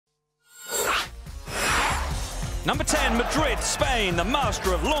Number 10, Madrid, Spain, the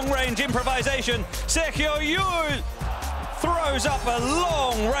master of long-range improvisation, Sergio Llull throws up a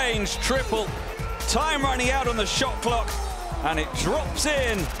long-range triple. Time running out on the shot clock, and it drops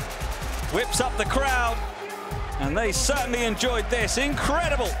in, whips up the crowd, and they certainly enjoyed this.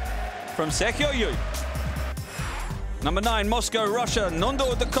 Incredible from Sergio Llull. Number 9, Moscow, Russia,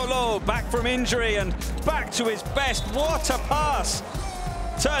 Nando de Colo, back from injury and back to his best. What a pass!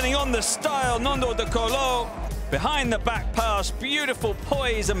 Turning on the style, Nando de Colo. Behind the back pass, beautiful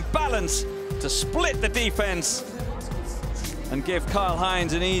poise and balance to split the defense and give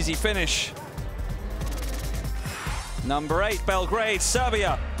Karl-Heinz an easy finish. Number 8, Belgrade,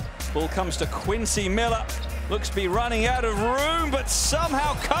 Serbia. Ball comes to Quincy Miller. Looks to be running out of room, but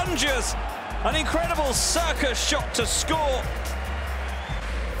somehow conjures an incredible circus shot to score.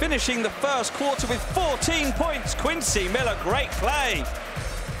 Finishing the first quarter with 14 points. Quincy Miller, great play.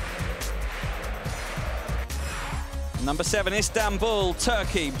 Number 7, Istanbul,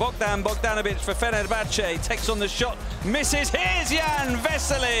 Turkey. Bogdan Bogdanovic for Fenerbahce. Takes on the shot, misses. Here's Jan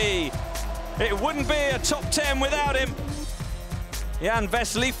Vesely. It wouldn't be a top 10 without him. Jan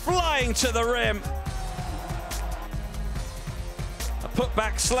Vesely flying to the rim. A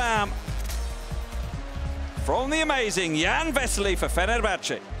putback slam from the amazing Jan Vesely for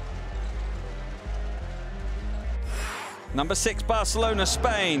Fenerbahce. Number 6, Barcelona,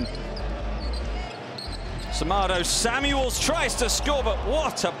 Spain. Samado Samuels tries to score, but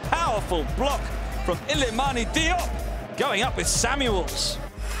what a powerful block from Ilimani Diop, going up with Samuels.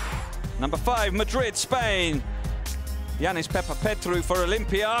 Number 5, Madrid, Spain. Yanis Papapetru for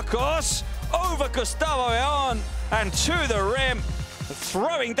Olympiacos, over Gustavo Leon and to the rim,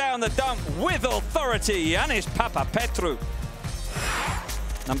 throwing down the dunk with authority, Yanis Papapetru.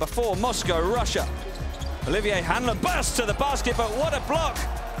 Number 4, Moscow, Russia. Olivier Hanlon bursts to the basket, but what a block!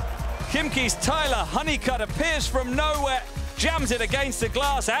 Khimki's Tyler Honeycutt appears from nowhere, jams it against the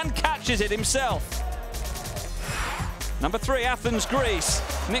glass and catches it himself. Number 3, Athens, Greece.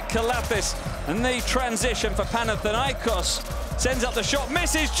 Nick Kalathis, and the transition for Panathinaikos. Sends up the shot,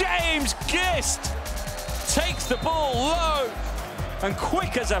 misses. James Gist takes the ball low and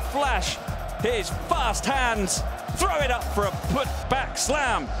quick as a flash. His fast hands throw it up for a put-back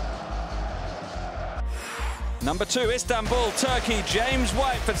slam. Number 2, Istanbul, Turkey. James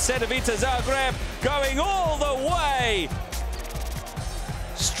White for Cedevita Zagreb, going all the way.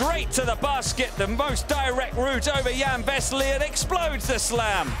 Straight to the basket, the most direct route over Jan Vesely, and explodes the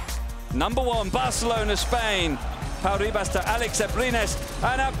slam. Number 1, Barcelona, Spain. Pau Ribas to Alex Abrines,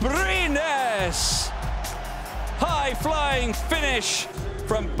 and Abrines! High-flying finish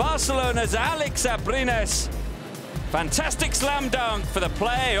from Barcelona's Alex Abrines. Fantastic slam dunk for the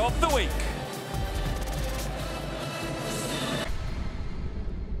play of the week.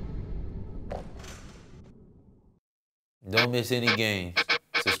 Don't miss any games.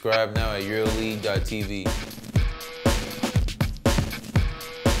 Subscribe now at Euroleague.tv.